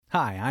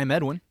Hi, I'm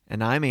Edwin.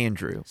 And I'm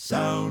Andrew.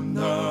 Sound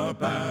the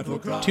battle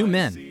cry. 2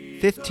 men,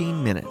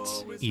 15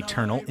 minutes.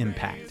 eternal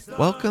impact.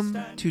 Welcome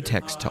to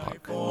Text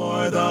Talk.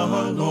 For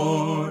the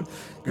Lord,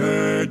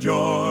 gird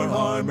your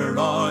armor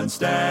on,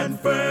 stand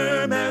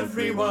firm,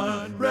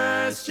 everyone.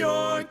 Rest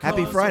your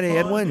Happy cause Friday,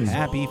 upon Edwin. his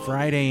Happy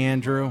Friday,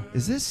 Andrew.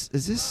 Is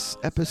this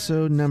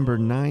episode number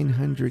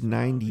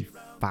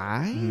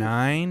 995?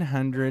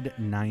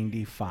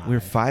 995. We're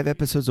 5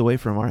 episodes away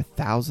from our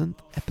 1,000th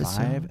episode.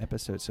 5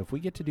 episodes. So if we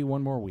get to do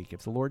one more week,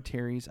 if the Lord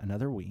tarries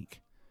another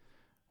week,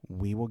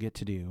 we will get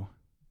to do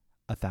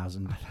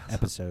 1,000th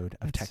episode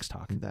of Text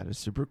Talk. That is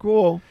super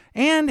cool.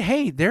 And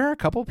hey, there are a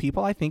couple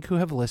people I think who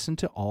have listened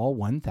to all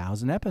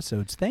 1,000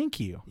 episodes. Thank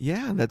you.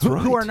 Yeah, that's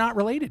right. Who are not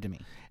related to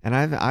me. And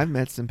I've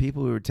met some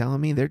people who are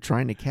telling me they're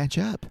trying to catch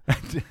up.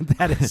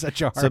 That is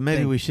such a hard So maybe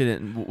thing. we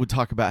shouldn't. We'll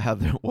talk about how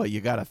you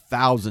got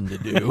 1,000 to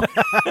do.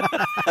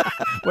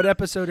 What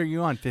episode are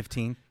you on?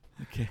 15.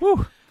 Okay.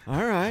 Whew.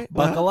 All right.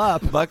 Buckle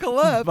up. Buckle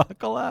up.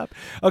 Buckle up.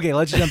 Okay,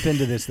 let's jump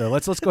into this, though.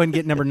 Let's go ahead and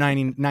get number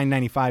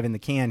 995 in the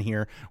can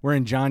here. We're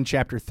in John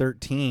chapter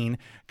 13.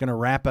 Going to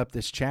wrap up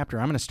this chapter.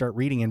 I'm going to start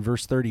reading in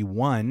verse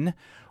 31.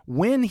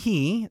 When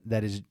he,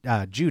 that is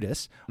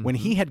Judas, when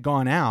he had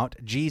gone out,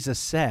 Jesus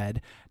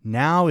said,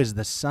 "Now is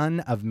the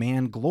Son of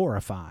Man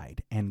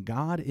glorified, and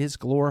God is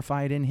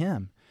glorified in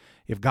him.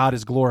 If God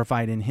is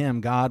glorified in him,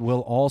 God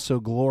will also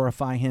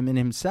glorify him in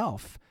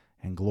himself,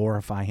 and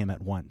glorify him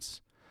at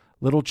once.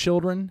 Little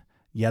children,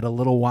 yet a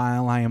little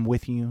while I am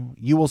with you.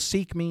 You will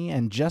seek me,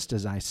 and just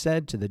as I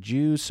said to the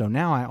Jews, so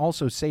now I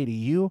also say to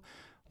you,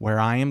 where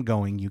I am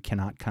going, you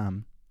cannot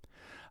come.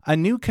 A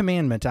new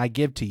commandment I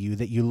give to you,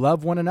 that you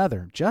love one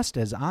another. Just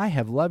as I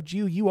have loved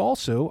you, you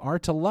also are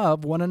to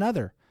love one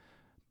another.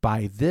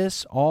 By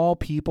this all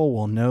people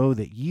will know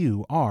that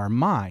you are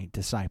my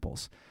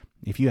disciples,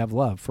 if you have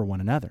love for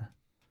one another."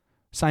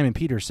 Simon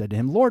Peter said to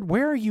him, "Lord,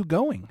 where are you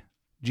going?"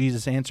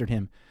 Jesus answered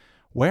him,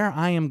 "Where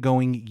I am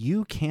going,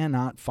 you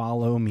cannot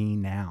follow me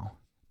now,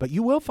 but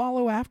you will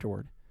follow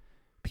afterward."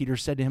 Peter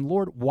said to him,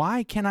 "Lord,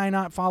 why can I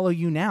not follow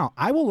you now?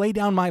 I will lay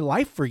down my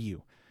life for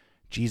you."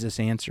 Jesus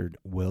answered,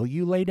 "Will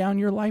you lay down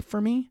your life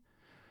for me?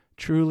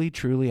 Truly,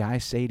 truly, I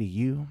say to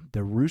you,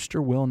 the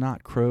rooster will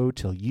not crow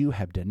till you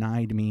have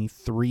denied me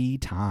 3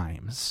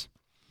 times.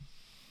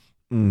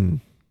 No,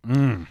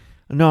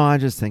 I'm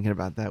just thinking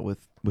about that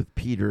with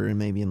Peter, and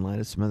maybe in light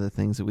of some other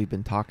things that we've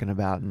been talking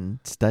about and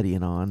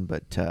studying on.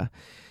 But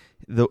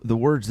the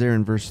words there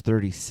in verse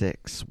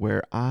 36,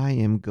 where I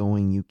am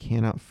going, you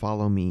cannot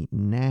follow me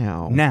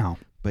now,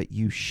 but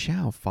you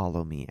shall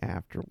follow me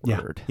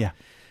afterward. Yeah.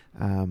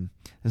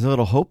 There's a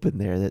little hope in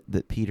there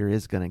that Peter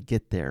is going to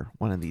get there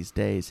one of these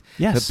days.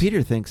 Yes. But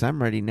Peter thinks,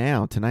 I'm ready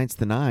now. Tonight's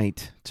the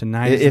night.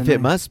 Tonight is if the it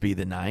night. must be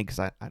the night, because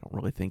I don't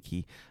really think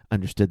he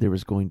understood there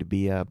was going to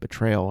be a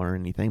betrayal or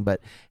anything.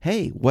 But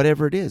hey,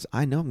 whatever it is,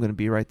 I know I'm going to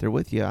be right there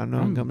with you. I know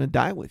I'm going to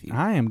die with you.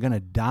 I am going to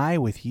die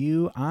with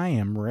you. I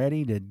am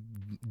ready to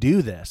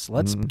do this.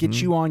 Let's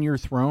get you on your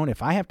throne.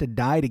 If I have to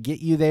die to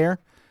get you there,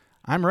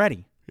 I'm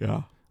ready.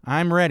 Yeah.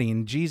 I'm ready.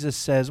 And Jesus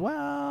says,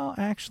 well,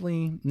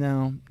 actually,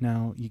 no,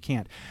 you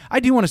can't.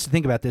 I do want us to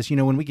think about this. You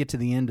know, when we get to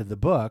the end of the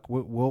book,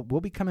 we'll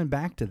be coming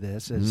back to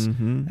this as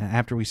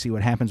after we see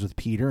what happens with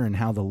Peter and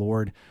how the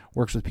Lord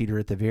works with Peter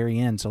at the very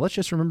end. So let's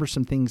just remember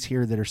some things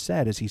here that are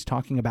said as he's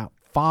talking about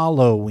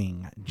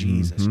following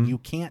Jesus. You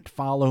can't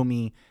follow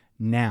me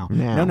now.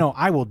 No,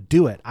 I will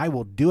do it. I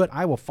will do it.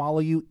 I will follow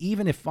you.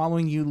 Even if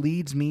following you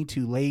leads me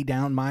to lay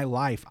down my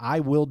life,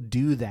 I will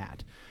do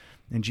that.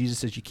 And Jesus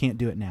says, you can't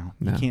do it now.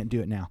 You can't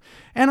do it now.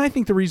 And I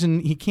think the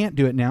reason he can't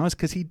do it now is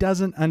because he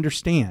doesn't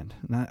understand.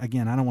 Now,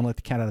 again, I don't want to let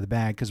the cat out of the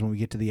bag, because when we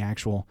get to the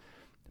actual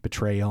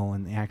betrayal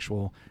and the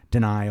actual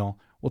denial,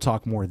 we'll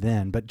talk more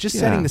then. But just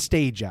setting the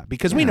stage up,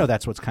 because we know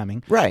that's what's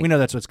coming. Right. We know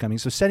that's what's coming.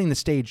 So setting the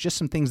stage, just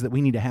some things that we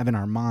need to have in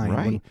our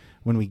mind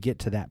when we get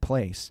to that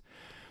place.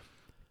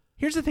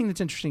 Here's the thing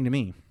that's interesting to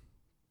me.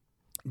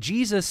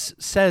 Jesus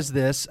says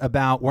this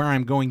about where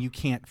I'm going, you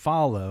can't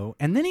follow.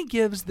 And then he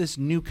gives this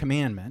new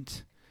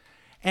commandment.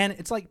 And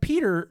it's like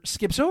Peter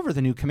skips over the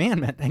new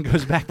commandment and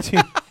goes back to...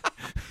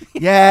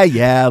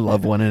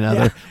 love one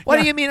another. What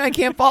do you mean I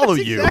can't follow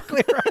you?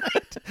 Exactly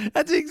right.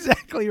 That's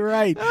exactly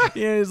right.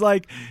 It's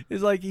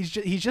like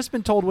he's just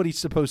been told what he's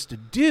supposed to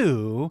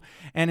do,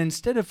 and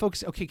instead of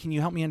focusing, okay, can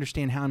you help me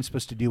understand how I'm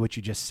supposed to do what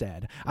you just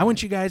said? I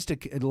want you guys to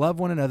love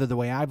one another the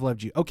way I've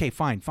loved you. Okay,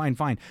 fine.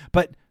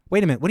 But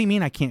wait a minute, what do you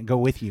mean I can't go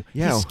with you?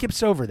 Yeah. He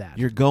skips over that.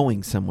 You're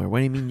going somewhere. What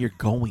do you mean you're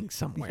going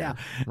somewhere? Yeah.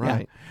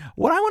 Right. Yeah.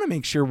 What I want to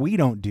make sure we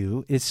don't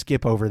do is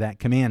skip over that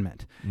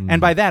commandment.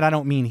 And by that, I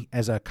don't mean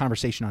as a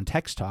conversation on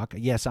Text Talk.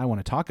 Yes, I want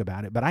to talk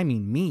about it, but I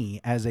mean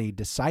me as a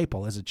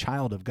disciple, as a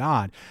child of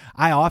God.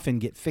 I often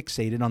get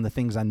fixated on the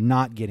things I'm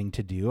not getting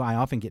to do. I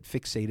often get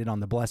fixated on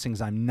the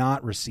blessings I'm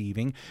not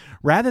receiving,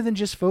 rather than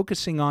just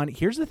focusing on,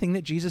 here's the thing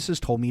that Jesus has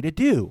told me to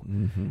do.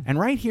 And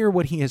right here,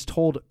 what he has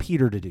told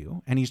Peter to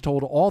do, and he's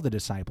told all the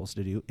disciples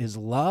to do, is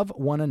love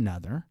one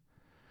another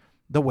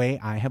the way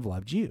I have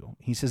loved you.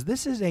 He says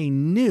this is a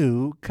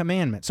new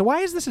commandment. So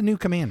why is this a new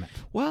commandment?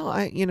 Well,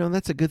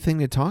 that's a good thing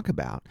to talk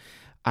about.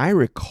 I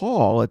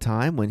recall a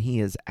time when he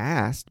is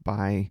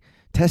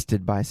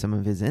tested by some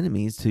of his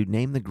enemies to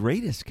name the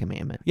greatest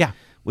commandment. Yeah.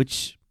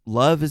 Which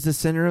love is the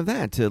center of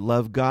that, to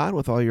love God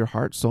with all your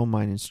heart, soul,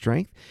 mind, and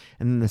strength.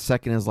 And then the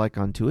second is like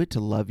unto it, to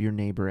love your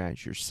neighbor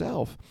as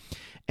yourself.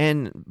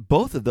 And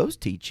both of those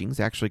teachings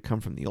actually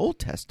come from the Old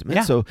Testament.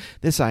 Yeah. So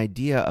this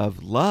idea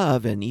of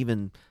love and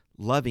even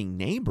loving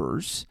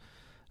neighbors,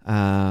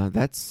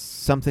 that's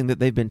something that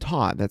they've been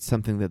taught. That's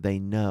something that they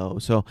know.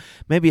 So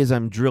maybe as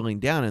I'm drilling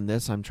down in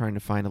this, I'm trying to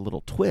find a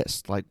little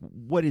twist. Like,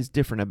 what is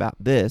different about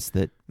this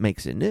that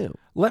makes it new?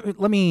 Let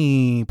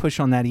me push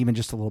on that even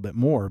just a little bit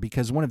more,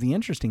 because one of the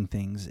interesting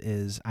things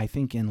is, I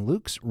think in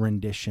Luke's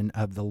rendition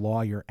of the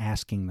lawyer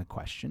asking the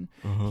question,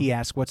 he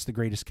asks, what's the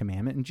greatest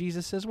commandment? And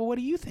Jesus says, well, what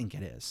do you think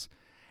it is?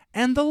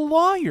 And the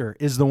lawyer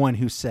is the one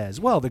who says,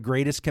 well, the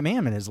greatest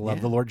commandment is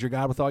love the Lord your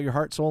God with all your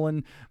heart, soul,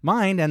 and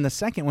mind. And the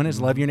second one is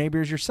love your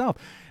neighbor as yourself.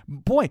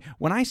 Boy,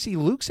 when I see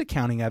Luke's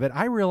accounting of it,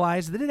 I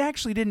realize that it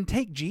actually didn't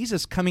take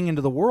Jesus coming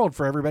into the world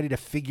for everybody to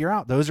figure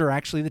out those are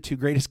actually the two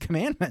greatest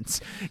commandments.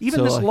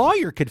 Even this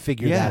lawyer could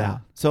figure that out.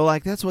 So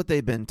that's what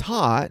they've been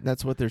taught.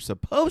 That's what they're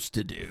supposed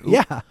to do.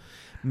 Yeah.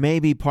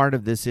 Maybe part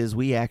of this is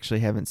we actually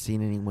haven't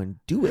seen anyone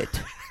do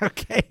it.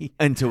 Okay.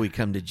 Until we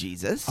come to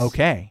Jesus.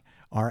 Okay.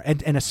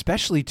 And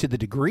especially to the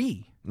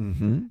degree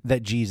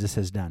that Jesus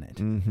has done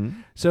it.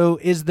 So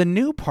is the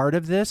new part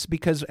of this,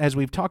 because as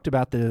we've talked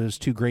about those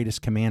two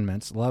greatest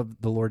commandments,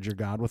 love the Lord your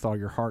God with all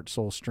your heart,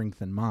 soul, strength,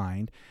 and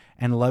mind,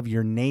 and love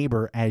your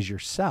neighbor as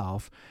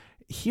yourself,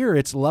 here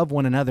it's love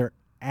one another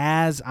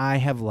as I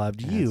have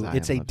loved you.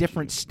 It's a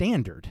different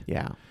standard.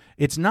 Yeah.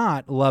 It's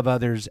not love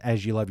others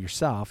as you love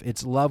yourself.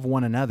 It's love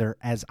one another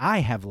as I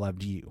have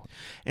loved you.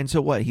 And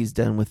so what he's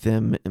done with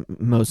them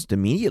most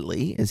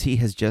immediately is he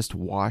has just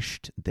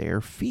washed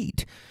their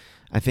feet.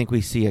 I think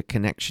we see a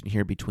connection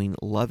here between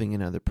loving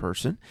another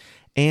person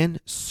and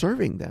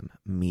serving them,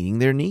 meeting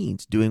their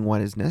needs, doing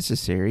what is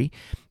necessary,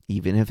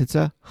 even if it's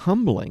a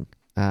humbling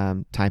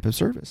type of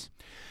service.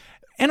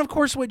 And of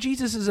course, what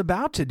Jesus is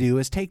about to do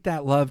is take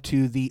that love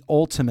to the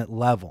ultimate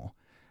level.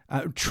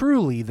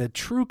 Truly, the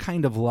true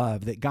kind of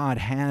love that God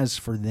has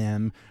for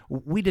them,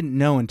 we didn't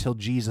know until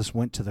Jesus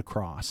went to the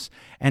cross.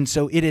 And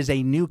so it is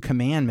a new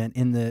commandment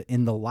in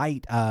the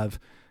light of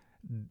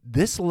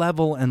this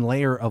level and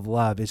layer of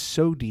love is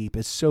so deep,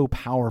 is so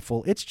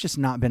powerful, it's just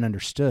not been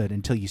understood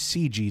until you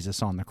see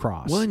Jesus on the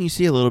cross. Well, and you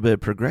see a little bit of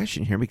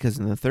progression here, because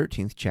in the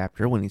 13th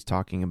chapter, when he's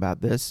talking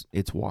about this,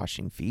 it's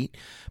washing feet.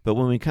 But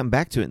when we come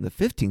back to it in the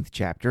 15th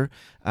chapter,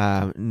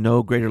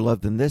 no greater love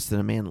than this, than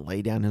a man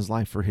lay down his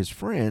life for his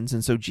friends.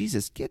 And so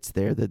Jesus gets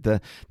there, that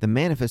the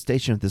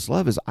manifestation of this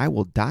love is, I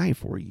will die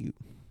for you.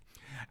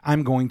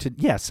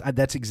 Yes,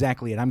 that's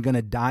exactly it. I'm going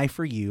to die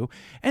for you.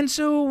 And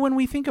so when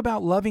we think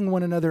about loving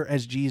one another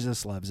as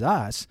Jesus loves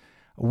us,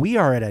 we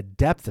are at a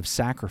depth of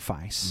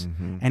sacrifice,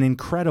 an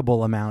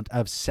incredible amount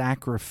of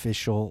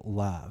sacrificial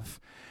love.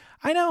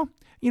 I know,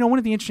 one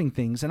of the interesting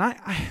things, and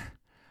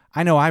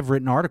I know I've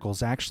written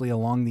articles actually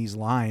along these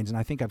lines, and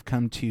I think I've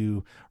come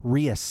to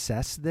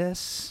reassess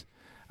this.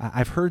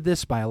 I've heard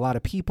this by a lot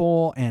of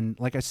people, and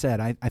like I said,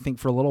 I think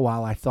for a little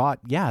while I thought,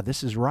 yeah,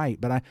 this is right,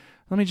 but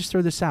let me just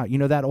throw this out.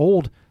 That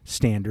old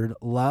standard,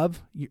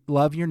 love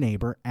your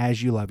neighbor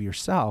as you love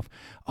yourself.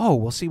 Oh,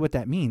 we'll see what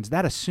that means.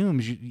 That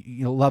assumes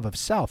love of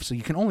self, so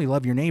you can only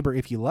love your neighbor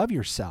if you love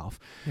yourself.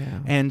 Yeah.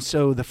 And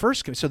so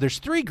there's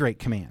three great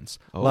commands.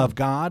 Love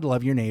God,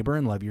 love your neighbor,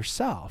 and love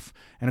yourself.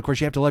 And of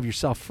course, you have to love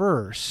yourself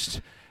first.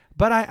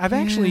 But I've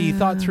actually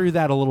thought through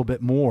that a little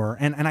bit more,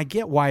 and I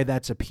get why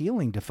that's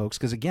appealing to folks,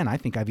 because, again, I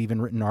think I've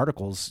even written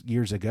articles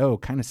years ago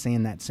kind of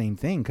saying that same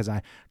thing, because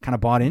I kind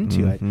of bought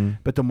into it.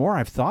 But the more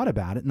I've thought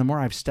about it and the more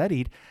I've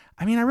studied,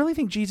 I really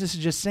think Jesus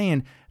is just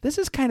saying, this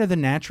is kind of the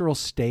natural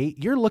state.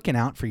 You're looking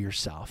out for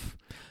yourself.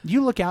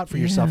 You look out for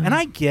yourself. And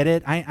I get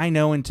it. I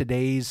know in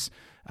today's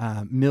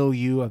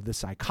milieu of the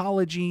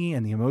psychology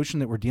and the emotion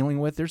that we're dealing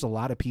with, there's a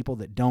lot of people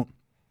that don't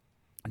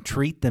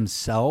treat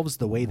themselves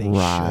the way they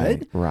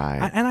should.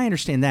 Right. And I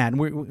understand that.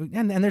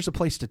 And there's a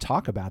place to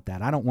talk about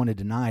that. I don't want to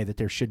deny that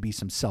there should be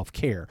some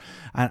self-care.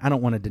 I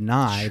don't want to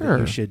deny that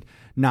you should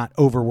not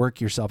overwork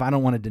yourself. I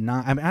don't want to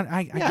deny.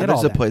 I get all that.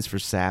 There's a place for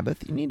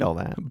Sabbath. You need all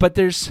that. But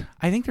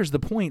I think there's the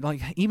point,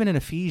 like even in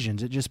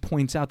Ephesians, it just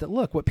points out that,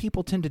 look, what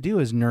people tend to do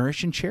is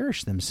nourish and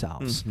cherish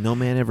themselves. No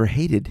man ever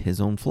hated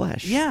his own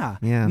flesh. Yeah.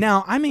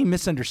 Now, I may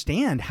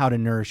misunderstand how to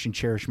nourish and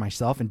cherish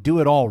myself and do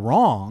it all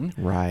wrong.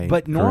 Right.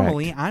 But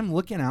normally I'm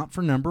looking out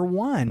for number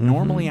one.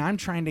 Normally I'm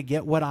trying to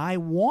get what I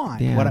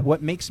want,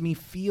 what makes me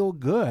feel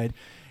good.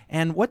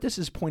 And what this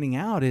is pointing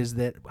out is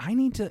that I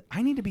need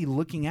to be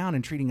looking out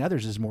and treating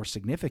others as more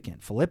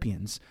significant.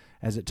 Philippians,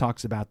 as it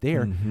talks about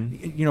there,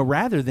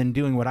 rather than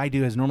doing what I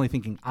do as normally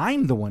thinking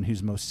I'm the one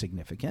who's most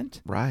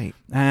significant. Right.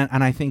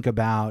 And I think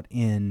about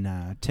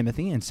in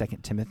Timothy, in 2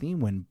 Timothy,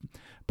 when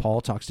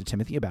Paul talks to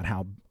Timothy about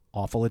how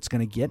awful it's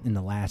going to get in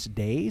the last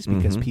days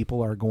because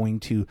people are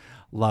going to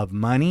love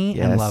money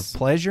and love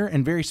pleasure.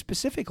 And very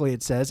specifically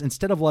it says,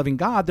 instead of loving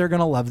God, they're going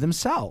to love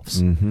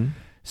themselves.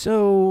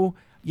 So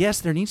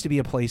yes, there needs to be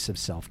a place of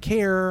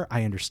self-care.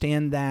 I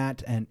understand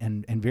that,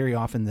 and very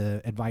often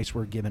the advice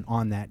we're given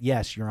on that,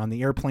 yes, you're on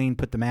the airplane,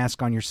 put the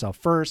mask on yourself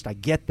first. I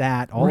get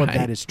that. All of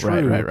that is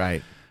true.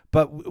 Right.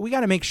 But we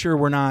got to make sure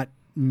we're not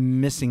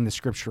missing the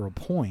scriptural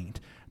point.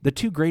 The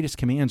two greatest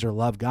commands are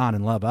love God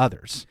and love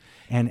others,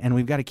 and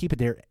we've got to keep it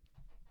there.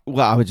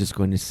 Well, I was just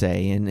going to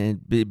say,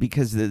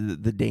 because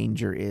the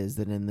danger is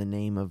that in the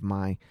name of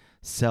my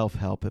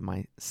self-help and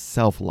my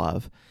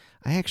self-love,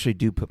 I actually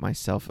do put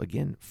myself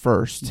again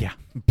first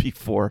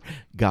before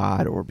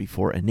God or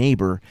before a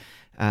neighbor,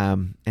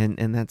 and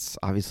that's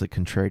obviously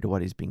contrary to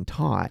what is being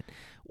taught.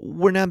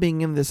 We're now being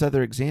given this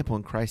other example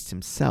in Christ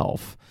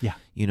himself. Yeah.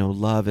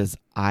 Love as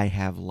I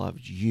have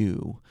loved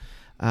you,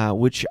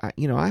 which,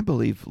 I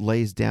believe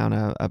lays down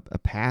a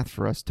path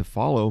for us to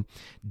follow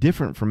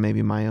different from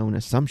maybe my own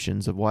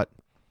assumptions of what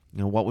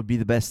would be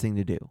the best thing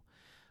to do.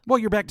 Well,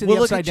 you're back to the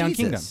upside-down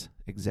kingdom.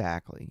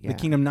 Exactly. Yeah. The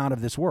kingdom not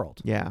of this world.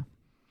 Yeah.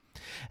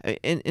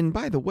 And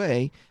by the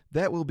way,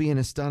 that will be an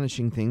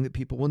astonishing thing that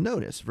people will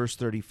notice. Verse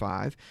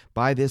 35,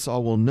 by this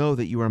all will know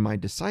that you are my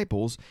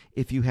disciples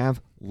if you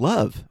have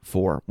love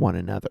for one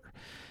another.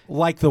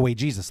 Like the way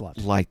Jesus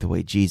loved. Like the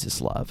way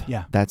Jesus loved.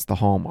 Yeah. That's the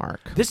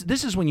hallmark.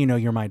 This is when you know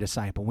you're my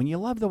disciple. When you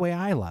love the way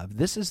I love,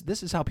 this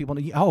is how people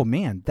know, oh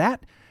man,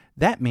 that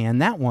man,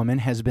 that woman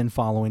has been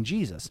following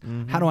Jesus.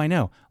 Mm-hmm. How do I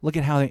know? Look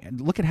at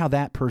how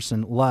that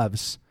person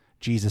loves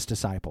Jesus'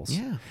 disciples.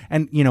 Yeah.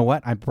 And you know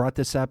what? I brought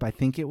this up, I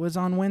think it was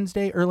on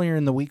Wednesday. Earlier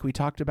in the week, we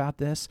talked about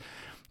this.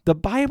 The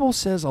Bible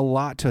says a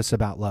lot to us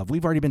about love.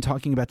 We've already been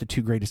talking about the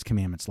two greatest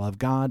commandments. Love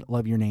God,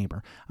 love your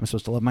neighbor. I'm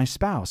supposed to love my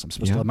spouse. I'm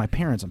supposed to love my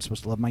parents. I'm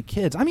supposed to love my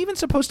kids. I'm even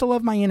supposed to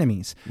love my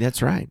enemies.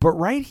 That's right. But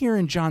right here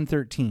in John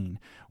 13,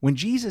 when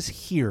Jesus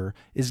here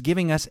is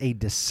giving us a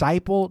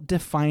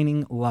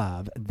disciple-defining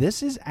love,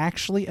 this is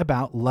actually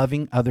about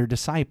loving other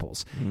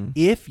disciples.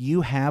 If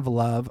you have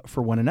love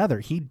for one another.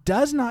 He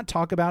does not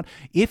talk about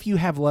if you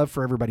have love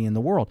for everybody in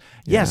the world.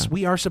 Yes,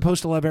 we are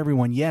supposed to love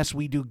everyone. Yes,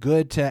 we do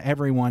good to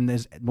everyone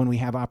when we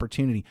have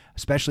opportunity,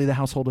 especially the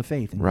household of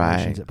faith in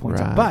Galatians it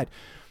points out. But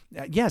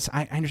yes,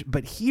 I understand.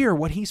 But here,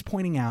 what he's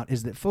pointing out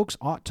is that folks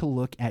ought to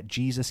look at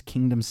Jesus'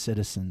 kingdom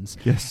citizens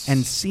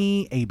and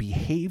see a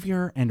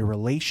behavior and a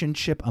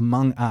relationship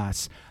among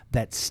us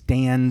that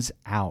stands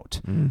out,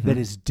 that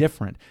is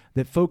different,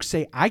 that folks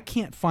say, I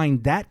can't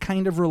find that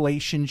kind of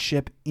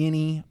relationship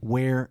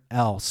anywhere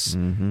else.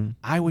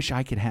 I wish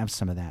I could have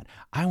some of that.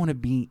 I want to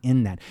be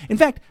in that. In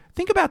fact,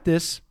 think about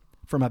this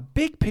from a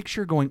big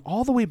picture going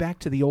all the way back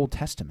to the Old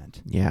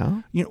Testament.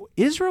 Yeah.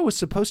 Israel was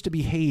supposed to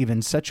behave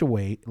in such a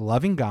way,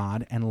 loving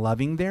God and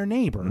loving their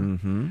neighbor,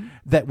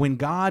 that when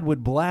God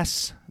would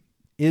bless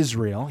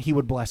Israel, he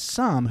would bless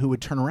some who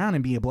would turn around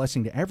and be a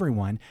blessing to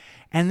everyone.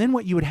 And then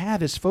what you would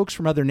have is folks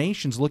from other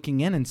nations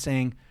looking in and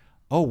saying,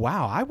 oh,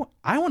 wow,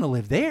 I want to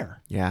live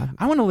there. Yeah.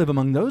 I want to live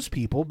among those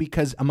people,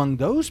 because among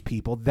those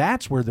people,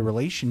 that's where the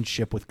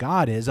relationship with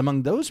God is.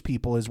 Among those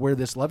people is where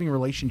this loving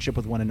relationship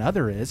with one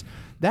another is.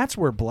 That's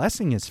where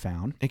blessing is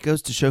found. It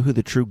goes to show who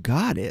the true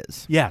God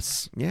is.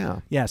 Yes. Yeah.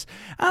 Yes.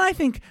 And I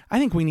think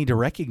we need to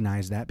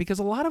recognize that, because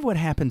a lot of what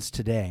happens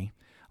today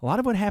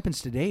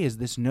is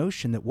this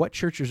notion that what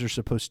churches are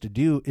supposed to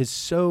do is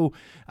so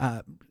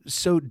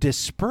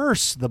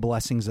disperse the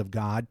blessings of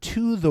God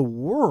to the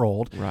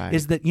world,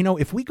 is that,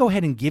 if we go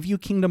ahead and give you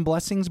kingdom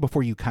blessings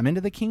before you come into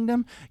the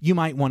kingdom, you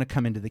might want to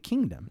come into the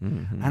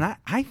kingdom. And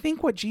I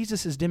think what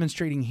Jesus is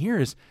demonstrating here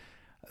is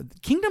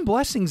kingdom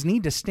blessings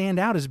need to stand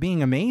out as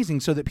being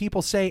amazing, so that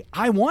people say,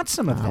 I want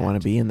some of that. I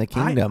want to be in the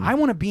kingdom. I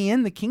want to be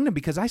in the kingdom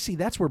because I see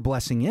that's where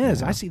blessing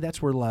is. I see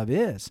that's where love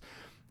is.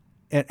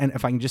 And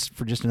if I can just,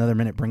 for just another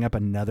minute, bring up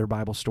another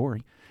Bible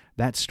story,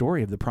 that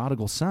story of the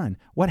prodigal son,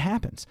 what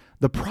happens?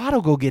 The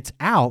prodigal gets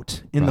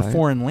out in the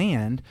foreign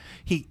land.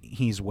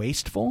 He's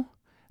wasteful.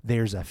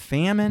 There's a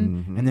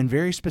famine. And then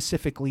very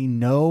specifically,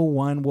 no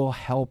one will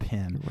help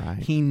him.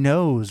 He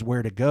knows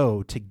where to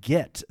go to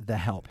get the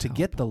help, to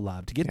get the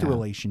love, to get the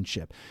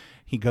relationship.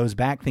 He goes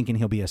back thinking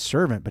he'll be a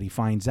servant, but he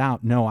finds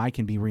out, no, I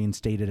can be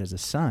reinstated as a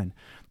son.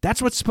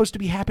 That's what's supposed to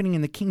be happening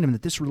in the kingdom,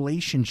 that this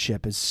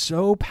relationship is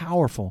so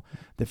powerful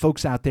that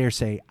folks out there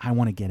say, I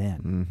want to get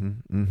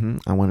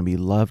in. I want to be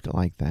loved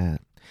like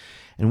that.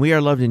 And we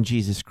are loved in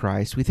Jesus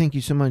Christ. We thank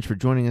you so much for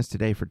joining us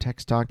today for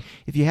Text Talk.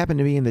 If you happen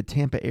to be in the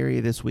Tampa area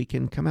this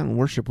weekend, come out and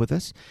worship with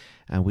us.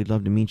 We'd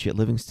love to meet you at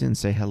Livingston.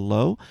 Say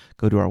hello.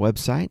 Go to our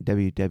website,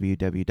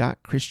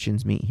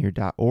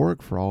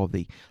 www.christiansmeethere.org, for all of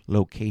the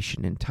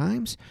location and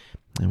times.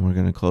 And we're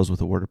going to close with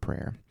a word of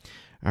prayer.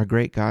 Our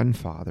great God and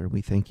Father,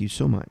 we thank you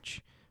so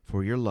much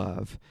for your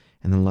love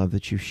and the love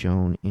that you've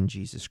shown in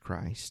Jesus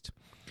Christ.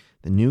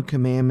 The new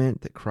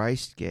commandment that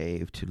Christ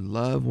gave to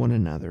love one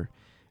another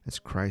as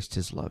Christ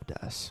has loved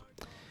us.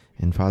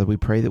 And Father, we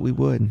pray that we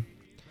would.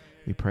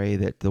 We pray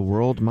that the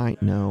world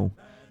might know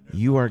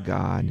you are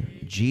God,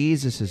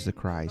 Jesus is the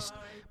Christ,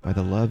 by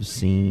the love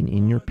seen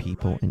in your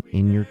people and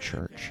in your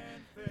church.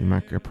 We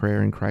mark our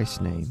prayer in Christ's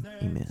name.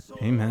 Amen.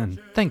 Amen.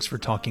 Thanks for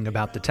talking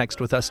about the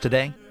text with us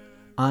today.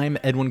 I'm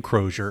Edwin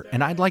Crozier,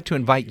 and I'd like to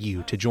invite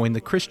you to join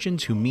the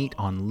Christians who meet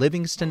on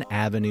Livingston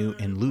Avenue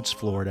in Lutz,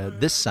 Florida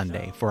this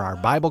Sunday for our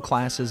Bible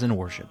classes and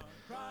worship.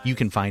 You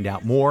can find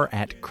out more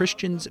at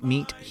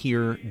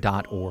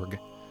christiansmeethere.org.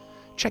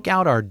 Check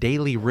out our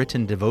daily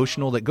written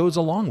devotional that goes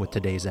along with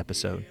today's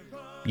episode.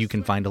 You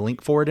can find a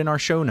link for it in our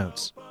show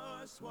notes.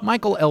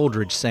 Michael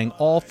Eldridge sang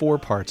all 4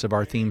 parts of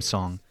our theme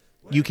song.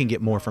 You can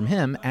get more from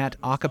him at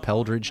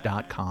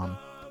acapeldridge.com.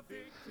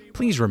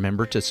 Please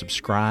remember to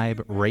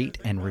subscribe, rate,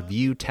 and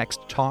review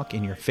Text Talk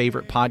in your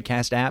favorite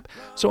podcast app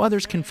so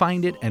others can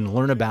find it and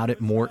learn about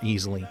it more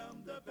easily.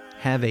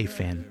 Have a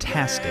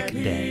fantastic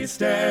day.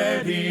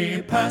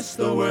 Steady, pass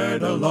the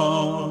word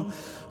along.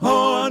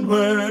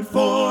 Onward,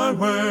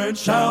 forward,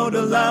 shout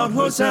aloud,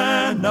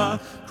 Hosanna.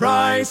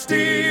 Christ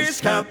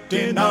is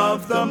captain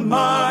of the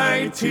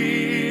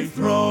mighty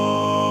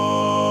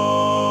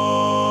throne.